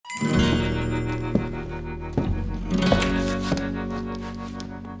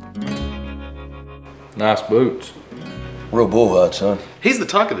Nice boots. Real bullhead, son. He's the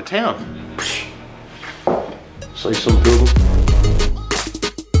talk of the town. Say some Google.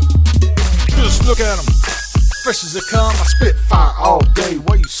 Just look at him. Fresh as they come, I spit fire all day.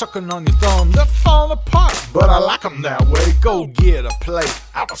 While you sucking on your thumb, they're falling apart. But I like them that way. Go get a plate,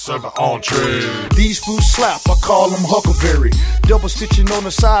 I'll serve an entree. These fools slap, I call them Huckleberry. Double stitching on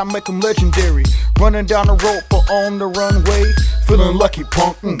the side, make them legendary. Running down the rope or on the runway. Feeling lucky,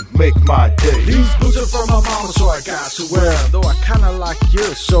 punk, make my day. These boots are from my mama, so I got to wear them. Though I kinda like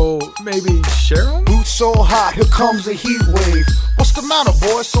yours, so maybe share them? Boots so hot, here comes a heat wave. What's the matter,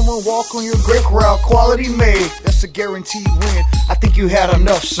 boy? Someone walk on your great Corral, quality made. That's a guaranteed win. I think you had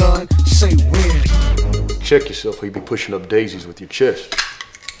enough, son. Say win. Check yourself, or you be pushing up daisies with your chest.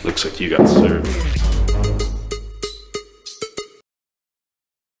 Looks like you got served.